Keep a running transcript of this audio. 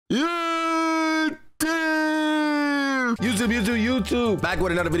YouTube. Back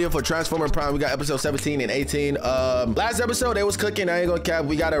with another video for Transformer Prime. We got episode 17 and 18. Last episode, it was cooking. I ain't gonna cap.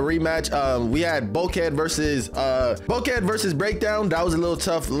 We got a rematch. We had Bulkhead versus Breakdown. That was a little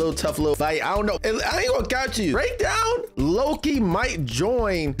tough fight. I don't know. I ain't gonna cap you. Breakdown, Loki might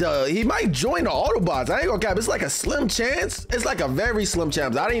join he might join the Autobots. I ain't gonna cap. It's like a slim chance. It's like a very slim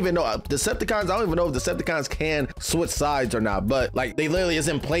chance. I don't even know. Decepticons, I don't even know if Decepticons can switch sides or not, but like they literally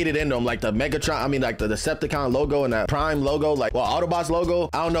isn't plated in them. Like the Megatron, I mean like the Decepticon logo and that Prime logo, like Autobots logo.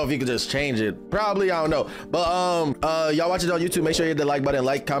 I don't know if you could just change it. Probably, I don't know. But y'all watch it on YouTube. Make sure you hit the like button,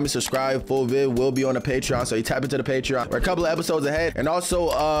 like, comment, subscribe. Full vid will be on the Patreon, so you tap into the Patreon. We're a couple of episodes ahead, and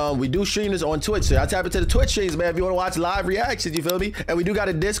also we do stream this on Twitch, so y'all tap into the Twitch streams, man, if you want to watch live reactions. You feel me? And we do got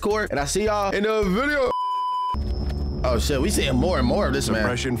a Discord, and I see y'all in the video. Oh shit, we seeing more and more of this, man.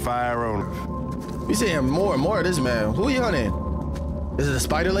 Suppression fire only. We seeing more and more of this, man. Who you hunting? Is it a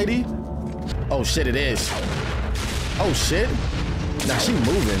spider lady? Oh shit, it is. Oh shit. Nah, she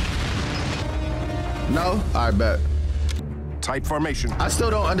moving. No? All right, bet. Tight formation. I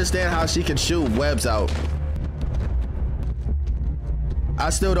still don't understand how she can shoot webs out. I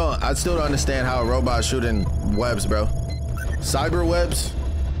still don't understand how a robot shooting webs, bro. Cyber webs?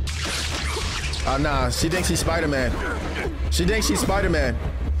 Oh nah, she thinks she's Spider-Man. She thinks she's Spider-Man.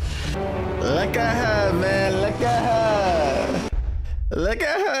 Look at her, man. Look at her. Look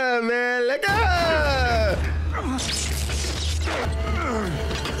at her, man. Look at her.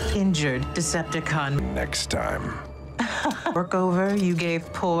 Injured Decepticon. Next time. Work over, you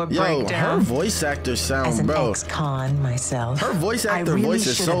gave poor Breakdown. Yo, her voice actor sound, as an bro. ex-con myself. Her voice actor really voice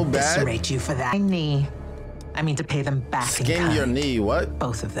is so bad. Eviscerate you for that. My knee. I mean to pay them back. Skin your knee, what?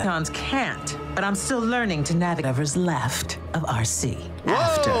 Both of them. Cons can't, but I'm still learning to navigate whatever's left of RC. Whoa.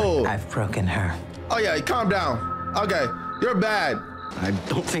 After I've broken her. Oh yeah, calm down. Okay, you're bad. I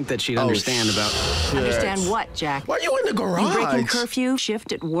don't think that she'd understand about... Shit. Understand what, Jack? Why are you in the garage? You breaking curfew,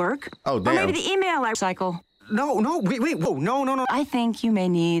 shift at work? Oh, damn. Or maybe the email I cycle. No, wait, whoa, no. I think you may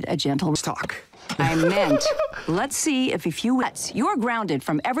need a gentle... Let's talk. I meant, let's see if a few weeks you're grounded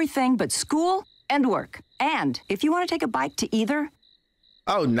from everything but school and work. And if you want to take a bike to either...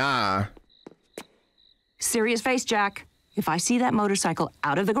 Oh, nah. Serious face, Jack. If I see that motorcycle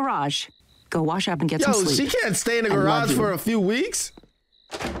out of the garage, go wash up and get some sleep. Yo, she can't stay in the garage for a few weeks?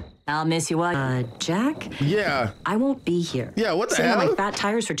 I'll miss you what? Jack? Yeah. I won't be here. Yeah, what the Sitting hell? on my fat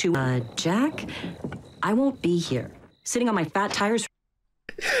tires for 2... Jack? I won't be here. Sitting on my fat tires...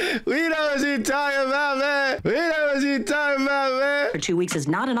 We know what you talking about, man. We know what you talking about, man. For 2 weeks is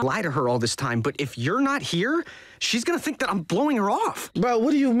not enough. Lie to her all this time, but if you're not here, she's gonna think that I'm blowing her off. Bro,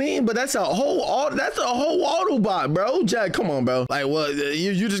 what do you mean? But that's a whole Autobot, bro. Jack, come on, bro. Like, what?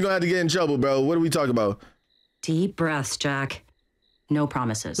 You just gonna have to get in trouble, bro. What are we talking about? Deep breaths, Jack. No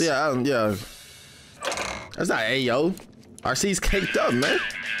promises. Yeah, yeah. That's not Ayo. RC's caked up, man.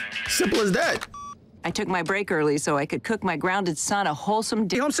 Simple as that. I took my break early so I could cook my grounded son a wholesome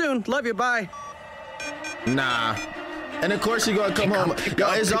Be home soon. Love you. Bye. Nah. And of course you're gonna come home.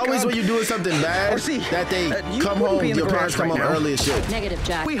 Yo, it's always when you're doing something bad that they come home, your parents come home early as shit. Negative,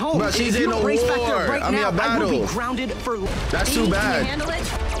 Jack. We home. But she's in a war. I mean, a battle. I will be grounded for... That's too bad. Can you handle it?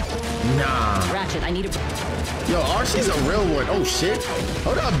 Nah. Ratchet, I need a... Yo, RC's a real one. Oh, shit.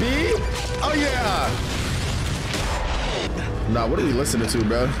 Hold up, B. Oh, yeah. Nah, what are we listening to,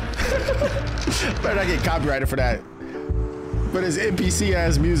 bro? Better not get copyrighted for that. But it's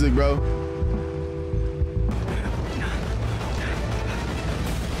NPC-ass music, bro.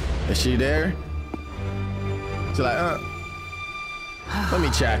 Is she there? She's like, let me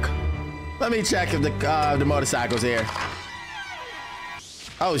check. Let me check if the motorcycle's here.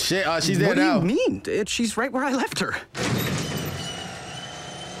 Oh shit, she's there now. What do you mean? She's right where I left her.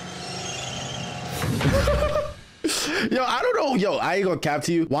 Yo, I don't know. Yo, I ain't gonna cap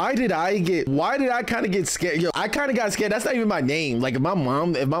to you. Why did I kind of get scared? Yo, I kind of got scared. That's not even my name. Like if my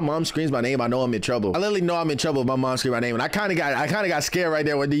mom screams my name, I know I'm in trouble. I literally know I'm in trouble if my mom screams my name. And I kind of got scared right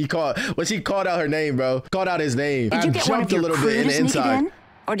there when she called out her name, bro. Called out his name. Did you get one of your crew to sneak again?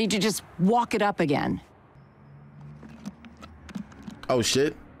 Or did you just walk it up again? Oh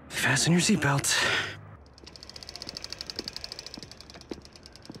shit. Fasten your seatbelts.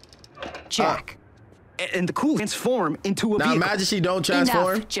 Jack. And the cool transform into a now vehicle. imagine she don't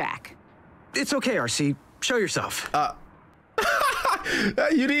transform. Enough, Jack. It's okay, RC. Show yourself. You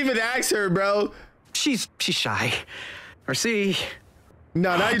didn't even ask her, bro. She's shy. RC.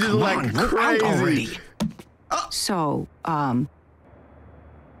 No, now you just like crazy. So, oh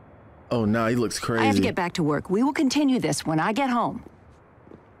no, he looks crazy. I have to get back to work. We will continue this when I get home.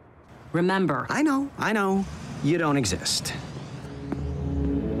 Remember. I know. You don't exist.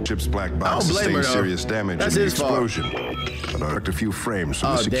 ship's black box blame her, sustained though. serious damage That's in the his fault. explosion. But I took a few frames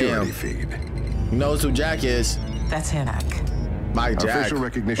from the security feed. He knows who Jack is. That's him. Mike Our Jack. facial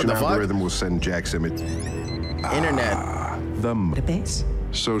recognition What the fuck? algorithm will send Jack's image. Internet. The Database?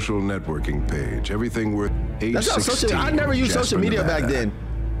 social networking page. Everything worth age That's not 16. social. I never used Jasper, social media back Nevada. then.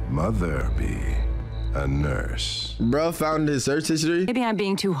 Mother be a nurse. Bro found his search history. Maybe I'm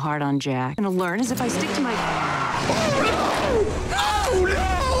being too hard on Jack. I'm gonna learn as if I stick to my... Oh no!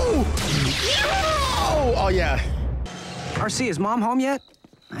 No! Oh yeah. RC, is Mom home yet?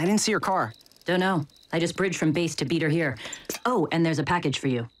 I didn't see her car. Don't know. I just bridged from base to beat her here. Oh, and there's a package for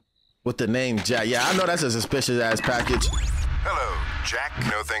you. With the name Jack. Yeah, I know that's a suspicious ass package. Hello, Jack.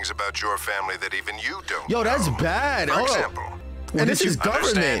 Know things about your family that even you don't Yo, that's know. bad. For Hold up. example, And this is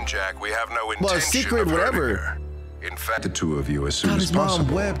understand, government. Jack, we have no intention secret, of hurting whatever. her. In fact, the two of you as soon Got as his mom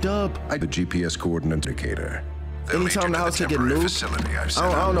possible. webbed up. The GPS coordinate indicator. They'll lead you Anytime the to house could get temporary nuked. facility I've I set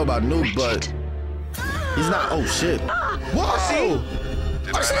don't up. know about noob, but he's not. Oh shit. Whoa!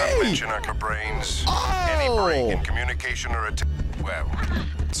 Did I not mention our brains? Any break in communication or well,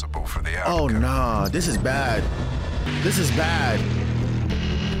 responsible for the Oh outcome. nah, this is bad. This is bad.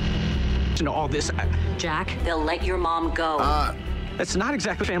 To know all this, Jack, they'll let your mom go. that's not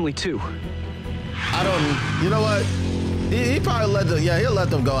exactly family too. I don't. You know what? He probably let them. Yeah, he'll let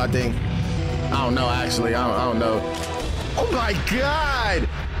them go. I think. I don't know. Actually, I don't know. Oh my god!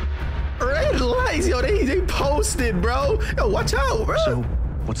 Red lights, yo. They posted, bro. Yo, watch out, bro. So,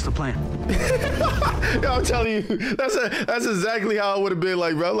 what's the plan? Yo, I'm telling you, that's exactly how it would have been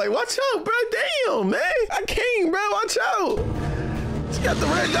like, bro. Like, watch out, bro. Damn, man. I can't, bro. Watch out. She got the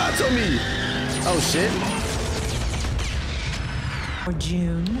red dots on me. Oh shit. Or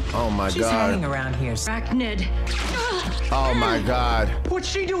June? Oh my She's god. hanging around here. Arachnid. Oh my god. What's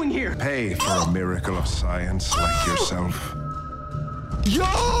she doing here? Pay for a miracle of science like yourself. Yo!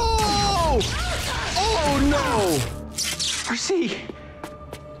 Oh no! RC.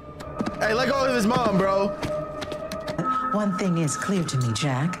 Hey, let go of his mom, bro. One thing is clear to me,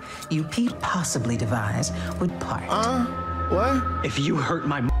 Jack. You possibly devise would part. What? If you hurt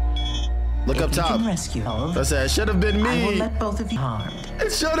my Look up You top. can rescue her. I said, it should have been I will me. let both of you harmed.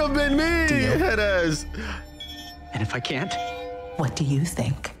 It should have been me. Head ass. and if I can't, What do you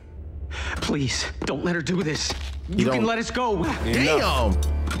think? please don't let her do this. You don't- can let us go. Damn.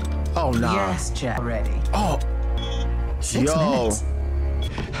 Oh nah. Yes, Jack. Ready. Oh. 6 Yo. minutes.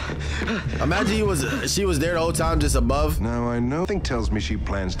 Imagine she was there the whole time, just above. Now I know. Something tells me she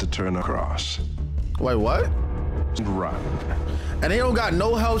plans to turn across Wait, what? and run. And they don't got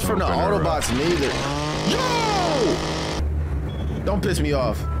no help from the Open her up. Autobots neither. Yo! Don't piss me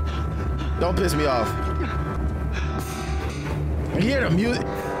off. Don't piss me off. You hear the music?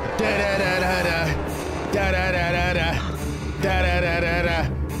 Da da da da da. Da da da da da. Da da da da da.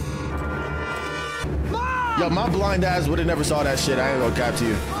 Yo, my blind ass would have never saw that shit. I ain't gonna cap to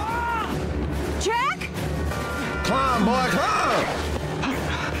you. Jack? Climb, boy, climb!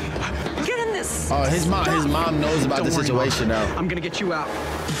 Get in this. Oh, his mom knows about Don't the worry, situation Mom. now. I'm gonna get you out.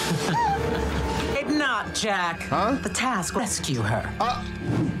 It not, Jack. Huh? The task rescue her.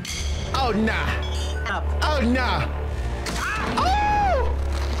 Oh nah. Up. Oh nah. Oh!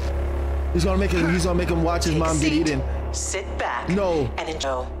 He's gonna make him watch his mom get Seat. eaten. Sit back. No. And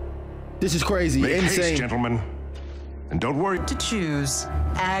enjoy. This is crazy. Make haste, Insane. gentlemen. And don't worry. To choose.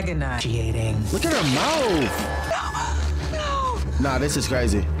 Agonizing. Look at her mouth. Nah, this is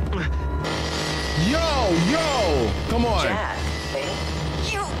crazy. Yo! Come on. Jack.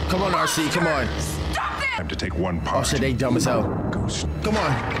 Come on, RC. Come on. Time to take one Oh part. shit, they dumb as hell. Ghost. Come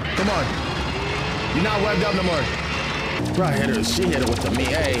on. You're not webbed up no more. Bro, she hit her with the me.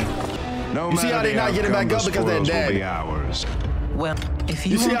 Hey. No You see matter how they the not getting outcome, back up the because they're spoils will dead. be ours. Well, if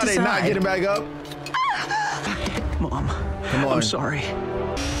you You see won't how they not decide, getting back up? Mom, Come on. I'm sorry.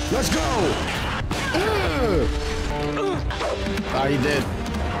 Let's go. Oh, he did.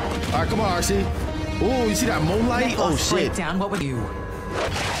 All right, come on, RC. Ooh, you see that moonlight? Oh shit. Breakdown. What would you?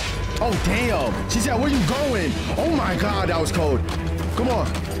 Oh damn. She said, where you going? Oh my god, that was cold. Come on.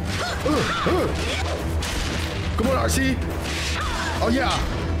 Come on, RC. Oh yeah.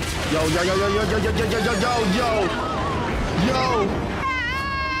 Yo.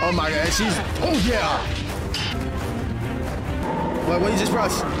 Oh my god, she's, oh yeah. What you just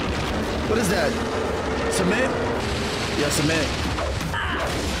press? What is that? Cement? Yeah, cement.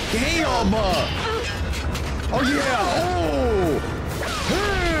 Damn. Oh yeah. Oh.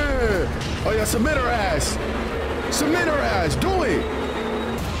 Hey. Oh yeah, cement her ass. Cement her ass. Do it.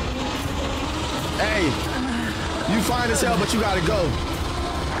 Hey. You fine as hell, but you gotta go.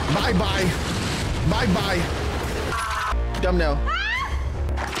 Bye-bye. Bye-bye. Thumbnail.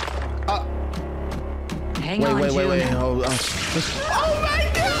 Hang on, June. Wait. Oh my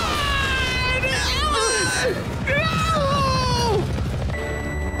God! No!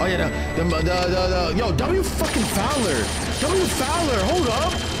 Oh yeah, yo, W fucking Fowler. W Fowler, hold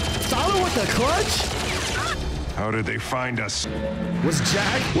up. Fowler with the clutch? How did they find us? Was it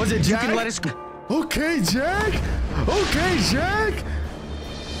Jack? You can let us. Okay, Jack. Okay, Jack.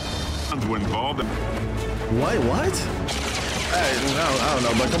 Involved. What? Hey, I don't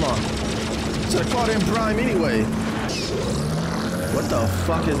know, but come on. Should have caught in prime anyway. What the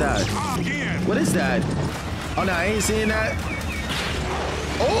fuck is that? What is that? Oh no, I ain't seeing that.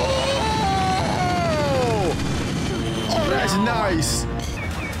 Oh, that's nice.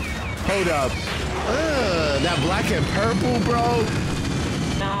 Hold up. That black and purple, bro.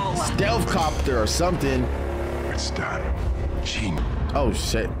 No. Stealth copter or something. It's done. Gene. Oh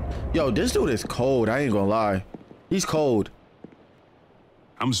shit. Yo, this dude is cold. I ain't gonna lie. He's cold.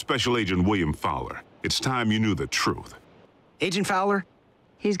 I'm Special Agent William Fowler. It's time you knew the truth. Agent Fowler?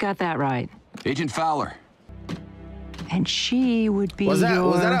 He's got that right. Agent Fowler. And she would be Was that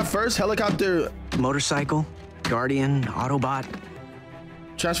our first helicopter Motorcycle, Guardian, Autobot.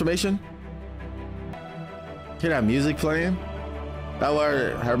 transformation? Hear that music playing? That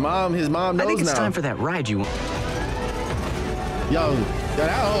were his mom knows I think it's now. time for that ride you want. Yo,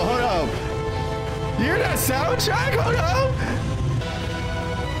 hold up. You hear that soundtrack? Hold up.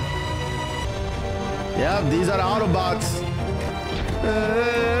 Yep, these are the Autobots.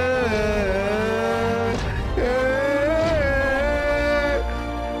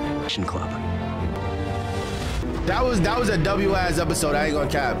 Action Club. That was a W-ass episode. I ain't gonna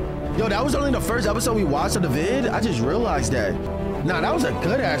cap. Yo, that was only the first episode we watched of the vid. I just realized that. Nah, that was a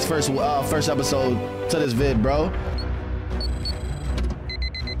good ass first episode to this vid, bro.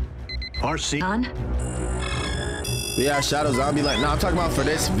 RC. On? Yeah, Shadow Zombie like. Nah, I'm talking about for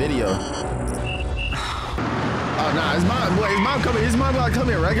this video. Oh nah, his mom gonna come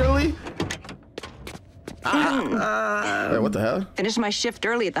here regularly? Wait, what the hell? Finished my shift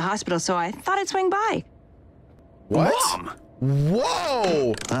early at the hospital, so I thought I'd swing by. What? Mom.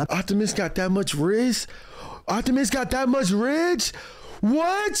 Whoa! Optimus got that much ridge? Optimus got that much ridge?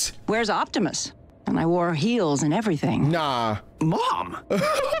 What? Where's Optimus? And I wore heels and everything. Nah. Mom.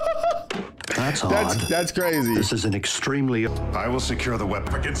 That's odd. That's crazy. This is an extremely... I will secure the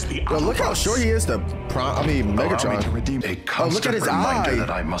weapon against the Yo, look how short he is to Allow me to Megatron. redeem a constant look at his reminder eye. that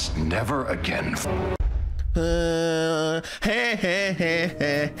I must never again.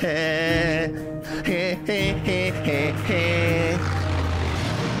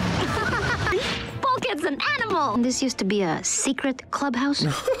 Bulkhead's an animal! This used to be a secret clubhouse.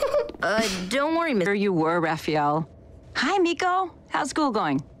 Don't worry, Mister. You were, Raphael. Hi, Miko. How's school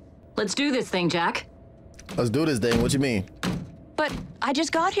going? Let's do this thing, Jack. Let's do this thing. What you mean? But I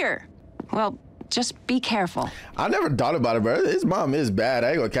just got here. Well, just be careful. I never thought about it, bro. His mom is bad.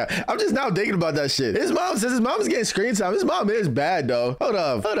 I ain't gonna cap. I'm just now thinking about that shit. His mom says his mom's getting screen time. His mom is bad, though. Hold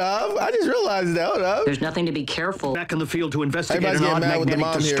up. I just realized that. Hold up. There's nothing to be careful. Back in the field to investigate Everybody's an odd getting mad with the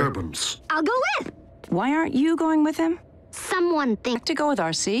magnetic mom here. disturbance. I'll go with. Why aren't you going with him? Someone think. To go with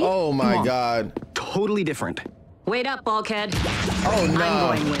RC? Oh my Mom. God. Totally different. Wait up, bulkhead. Oh no.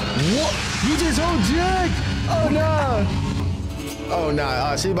 I'm going with. What? You just hold Jack. Oh no. Oh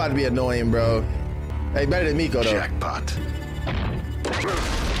nah. She about to be annoying, bro. Hey, better than Miko though. Jackpot.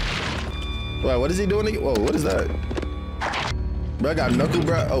 Wait, what is he doing again? Whoa, what is that? Bro, I got knuckle,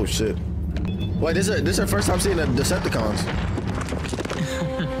 bro. Oh shit. Wait, this is her first time seeing the Decepticons.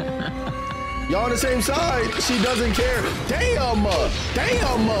 Y'all on the same side. She doesn't care. Damn.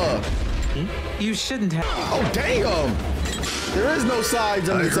 Damn. You shouldn't have. Oh damn. There is no sides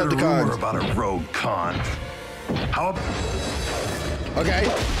on I the heard a rumor Decepticons. about a rogue con. How about... Okay.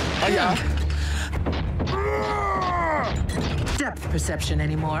 Oh yeah. Depth perception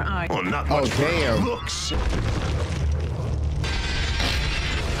anymore, are you? Well, not Oh much for damn. looks.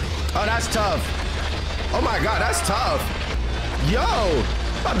 Oh, that's tough. Oh my God, that's tough. Yo,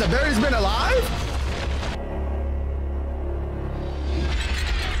 thought the berry's been alive?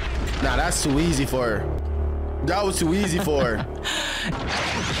 Nah, that's too easy for her. That was too easy for her.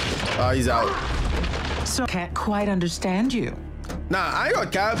 Oh, he's out. So can't quite understand you. Nah, I ain't gonna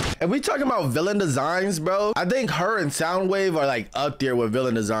cap. If we talking about villain designs, bro, I think her and Soundwave are like up there with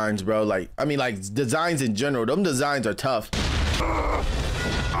villain designs, bro. Like, I mean, like designs in general. Them designs are tough.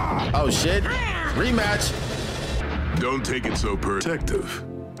 Oh shit. Rematch. Don't take it so protective.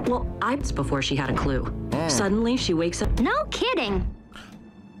 Well, before she had a clue. Suddenly, she wakes up. No kidding.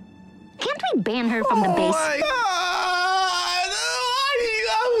 Can't we ban her from the base? Oh my God.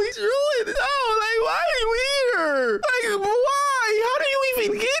 Why we ruined? Oh, like, why are you here? Like, why? How do you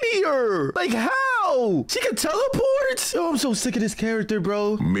even get here? Like, how? Yo, she can teleport. Yo, I'm so sick of this character,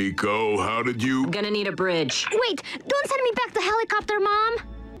 bro. Miko, how did you? I'm gonna need a bridge. Wait, don't send me back to helicopter, Mom.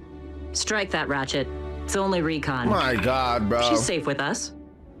 Strike that, Ratchet. It's only recon. My God, bro. She's safe with us.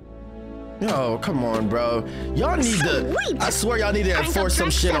 Yo, come on, bro. Y'all need to. Sweet. I swear, y'all need to Crank enforce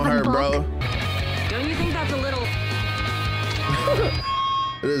up some Track shit on 7, her, bro. Don't you think that's a little...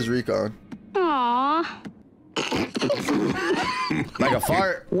 It is recon. Aww. Like a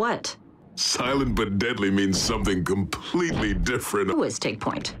fart. What? Silent but deadly means something completely different. Always take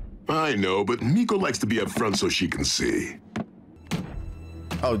point. I know, but Miko likes to be up front so she can see.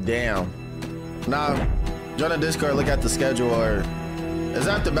 Oh, damn. Nah, join the Discord, look at the schedule, or is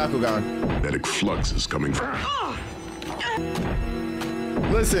that the Bakugan? Magnetic flux is coming from.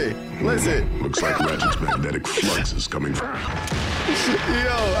 Listen. Looks like Ratchet's magnetic flux is coming from.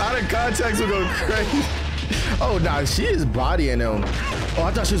 Yo, out of context, we're going crazy. Oh, nah, she is bodying him. Oh,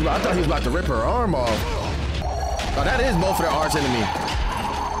 I thought he was about to rip her arm off. Oh, that is both of their arch enemy.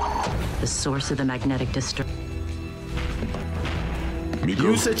 The source of the magnetic disturbance. Miko,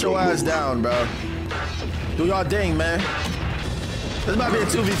 You sit your ass down, bro. Do y'all ding, man. This might be a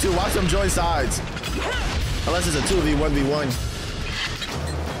 2v2. Watch them join sides. Unless it's a 2v1v1.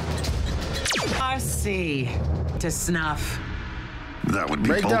 RC to snuff. That would be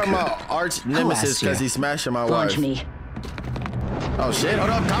Break down bulkhead. my arch nemesis because he's smashing my Launch wife. me. Oh shit,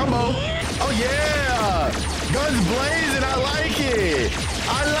 hold up, combo. Oh yeah! Guns blazing, I like it.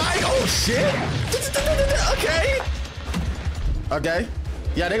 Oh shit. Okay.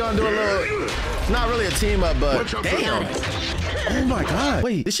 Yeah, they're gonna do a little, not really a team up, but damn. Oh my God.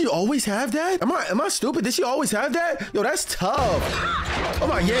 Wait, did she always have that? Am I stupid? Did she always have that? Yo, that's tough. Oh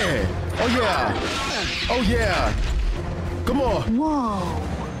my, yeah. Oh yeah. Come on. Whoa.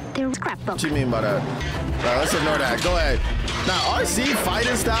 There's scrapbook. What you mean by that? Right, let's ignore that. Go ahead. Now, RC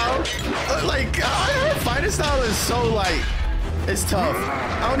fighting style, fighting style is so like, it's tough.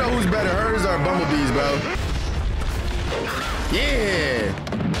 I don't know who's better, hers or Bumblebee's, bro. Yeah.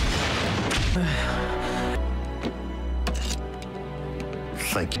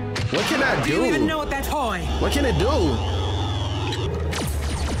 Thank you. What can I do? Do you even know what that toy? What can it do?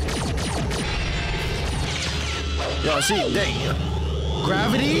 Yo, see, dang.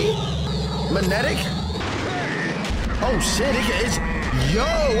 Gravity? Magnetic? Oh shit, it's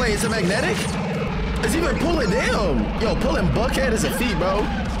yo, wait, it's a magnetic? It's even pulling them. Yo, pulling Buckhead is a feat, bro.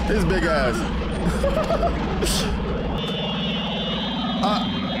 His big ass.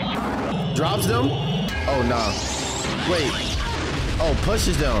 Drops them? Oh, nah. Wait. Oh,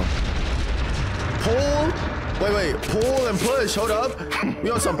 pushes them. Pull? Wait, pull and push. Hold up. We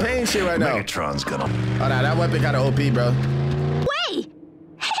on some pain shit right now. Megatron's gonna. Oh, nah, that weapon kind of OP, bro. Wait!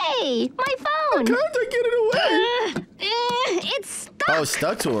 Hey, my phone! Get it away. It's stuck! Oh,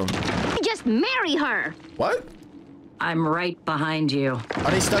 stuck to him. Just marry her! What? I'm right behind you.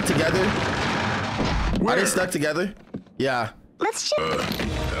 Are they stuck together? Are they stuck together? Yeah. Let's just...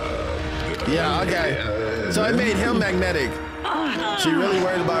 Yeah, okay. So it made him magnetic. She really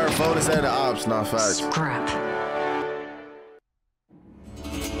worried about her phone instead of the ops, not facts. Scrap.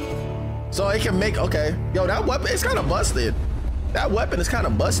 So it can make, okay. Yo, that weapon, it's kind of busted. That weapon is kind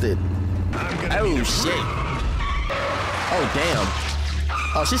of busted. Oh, shit. Oh, damn.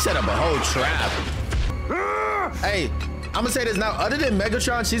 Oh, she set up a whole trap. Hey, I'm gonna say this now. Other than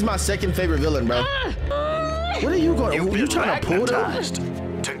Megatron, she's my second favorite villain, bro. What are you going? Are you trying to pull them?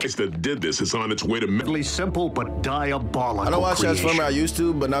 Case that did this is on its way to Really simple but diabolical. I don't watch Transformer. I used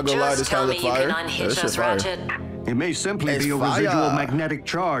to, but not gonna lie, this kind of look fire. unhitch Yeah, this shit us, fire. Ratchet. It may simply It's be a fire. residual magnetic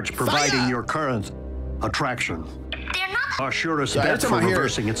charge providing Fire. your current attraction. They're not... Our surest So every bet time for I hear,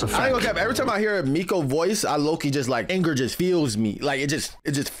 reversing its I ain't effect. gonna cap, every time I hear a Miko voice, I low-key just like anger just feels me. Like it just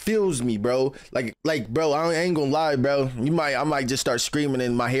feels me, bro. Like bro, I ain't gonna lie, bro. I might just start screaming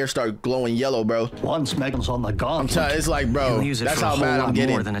and my hair start glowing yellow, bro. Once Megan's on the I'm gauntlet, telling, it's like, bro, You'll use it that's for a how whole mad I'm lot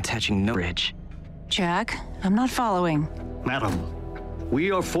getting. more than attaching no bridge. Jack, I'm not following. Madam,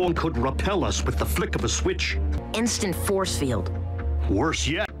 our phone could repel us with the flick of a switch. Instant force field. Worse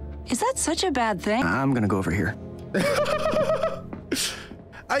yet, Is that such a bad thing? I'm gonna go over here.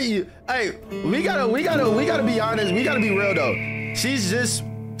 Hey, we gotta be honest. We gotta be real though.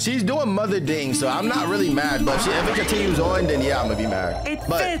 She's doing mother ding, so I'm not really mad. But if it continues on, then yeah, I'm gonna be mad. It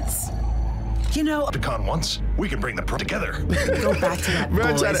But fits. You know, Con once, we can bring the pro together. go back to that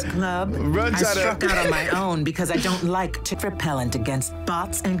Run, boys try to- club. run, I try to- struck out on my own because I don't like to repellent against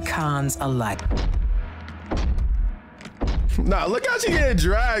bots and cons alike. nah, look how she getting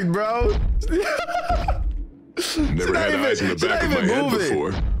dragged, bro. Never had even- eyes in the she's back not of my even head moving.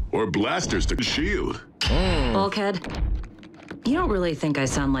 before. Or blasters to shield. Bulkhead, you don't really think I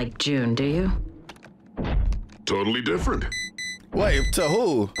sound like June, do you? totally different. Wait, to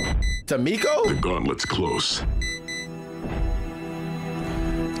who? To Miko? The gauntlet's close.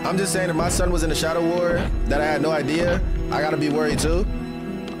 I'm just saying, if my son was in the Shadow War that I had no idea, I gotta be worried too.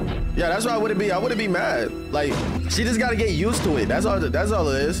 Yeah, that's why I wouldn't be mad. Like, she just gotta get used to it. That's all it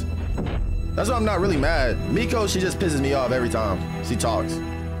is. That's why I'm not really mad. Miko, she just pisses me off every time she talks.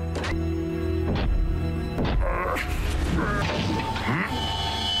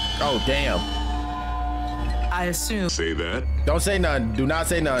 Oh, damn. I assume. Say that. Don't say none. Do not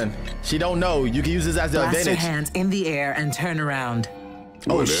say none. She don't know. You can use this as the Blast your advantage. hands in the air and turn around.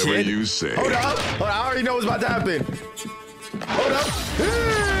 Oh, Whatever shit. you say. Hold up. Hold up. I already know what's about to happen. Hold up.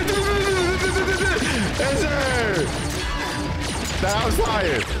 Yes, sir. That was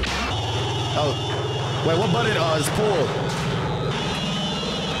fire. Oh, wait, what button is pull?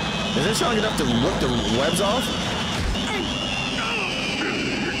 Is it strong enough to rip the webs off?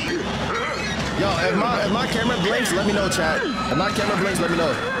 Yo, if my camera blinks, let me know, chat. If my camera blinks, let me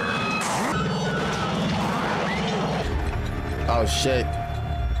know. Oh, shit.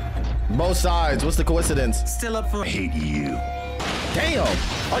 Both sides. What's the coincidence? Still up for. I hate you. Damn.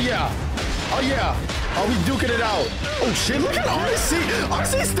 Oh, yeah. Oh, yeah. Oh, we duking it out. Oh, shit. Look at RC.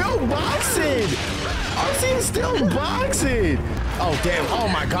 RC's still boxing. RC's still boxing. Oh, damn. Oh,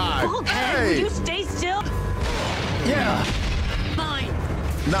 my God. Okay, Hey. you stay still. Yeah. Fine.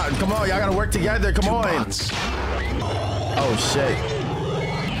 Nah, come on. Y'all got to work together. Come on. Oh, shit.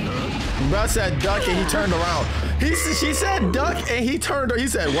 Bro said duck and he turned around. She said duck and he turned her. He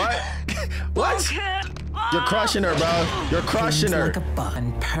said what? What? You're crushing her, bro. You're crushing her. Like a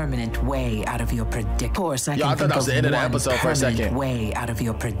button, permanent way out of your predicament. Of course, I Yo, I can thought that was the end of the one episode for a second. permanent way out of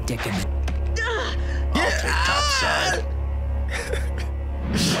your predicament. Yeah.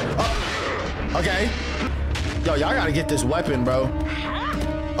 Oh, okay. Yo, y'all gotta get this weapon, bro.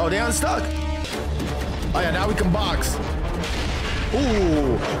 Oh, they unstuck. Oh yeah, now we can box. Ooh. Ooh.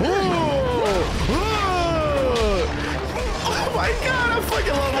 Ooh. Oh my God, I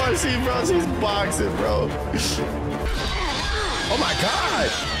fucking love RC, bro. She's boxing, bro. Oh my God.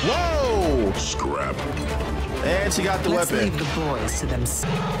 Whoa. Scrap. And she got the Let's weapon. leave the boys to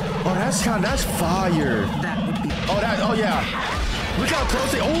themselves. Oh, that's fire. That would be. Oh yeah. Look how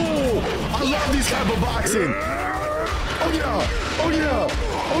close they. Oh, I love these type of boxing. Oh yeah. Oh yeah.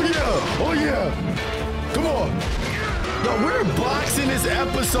 Oh yeah. Oh yeah. Come on. Yo, we're boxing this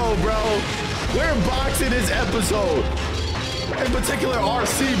episode, bro. We're boxing this episode. In particular,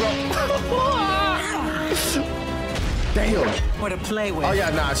 RC, bro. Damn. What to play with. Oh yeah,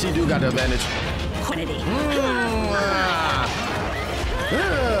 nah, she do got the advantage. Quantity.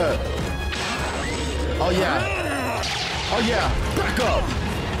 Oh yeah. Oh yeah. Back up.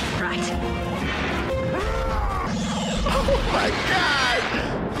 Right. Oh my God.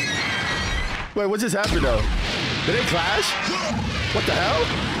 Wait, what just happened though? Did they clash? What the hell?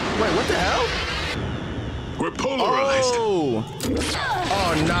 Wait, what the hell? We're polarized. Oh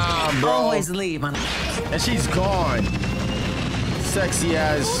nah, bro. Always leave on. And she's gone. Sexy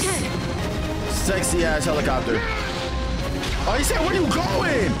ass helicopter. Oh, he said, where you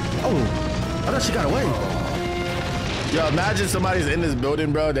going? Oh, I thought she got away. Yo, imagine somebody's in this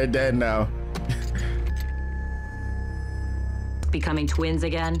building, bro. They're dead now. Becoming twins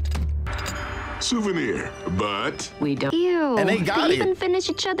again? Souvenir, but We don't. Ew. And they got it. even finish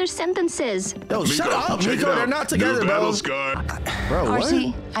each other's sentences. Yo, shut up, check it Miko. out. They're not together, New bro. battle scar. Bro, what?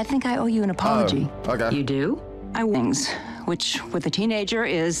 RC, I think I owe you an apology. Oh, okay. You do? I wings, which with a teenager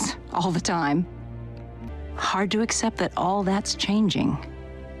is all the time. Hard to accept that all that's changing.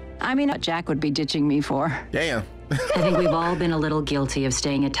 I mean, what Jack would be ditching me for. Damn. I think we've all been a little guilty of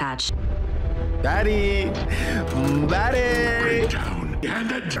staying attached. Daddy. Daddy. Down.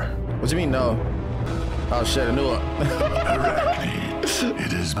 And it. What you mean, no? Oh, shit, I knew it.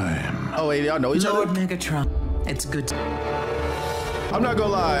 It is time. Oh, wait, y'all know each Lord other? Megatron. It's good. I'm not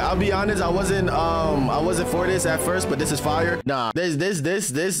gonna lie. I'll be honest. I wasn't for this at first, but this is fire. Nah, this. They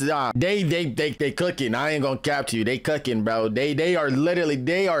cooking. I ain't gonna cap to you. They cooking, bro. They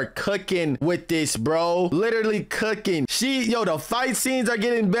are cooking with this, bro. Literally cooking. The fight scenes are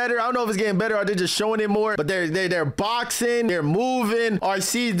getting better. I don't know if it's getting better or they're just showing it more, but they're boxing. They're moving.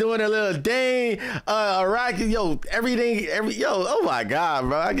 RC's doing a little thing. Iraqi, everything. Oh my God,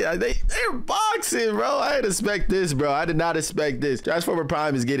 bro. They're boxing, bro. I didn't expect this, bro. I did not expect this. Transformer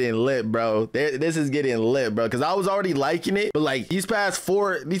Prime is getting lit, bro. This is getting lit, bro. Because I was already liking it, but like these past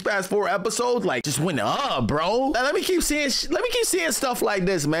four episodes, like just went up, bro. Let me keep seeing stuff like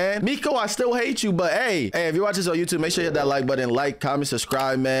this, man. Miko, I still hate you, but hey, if you're watching this on YouTube, make sure you hit that like button, like, comment,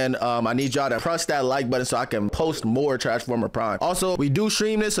 subscribe, man. I need y'all to press that like button so I can post more Transformer Prime. Also, we do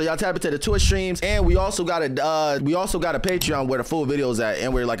stream this, so y'all tap into the Twitch streams, and we also got a Patreon where the full videos at,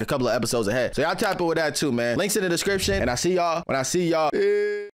 and we're like a couple of episodes ahead. So y'all tap in with that too, man. Links in the description, and I see y'all when I see y'all.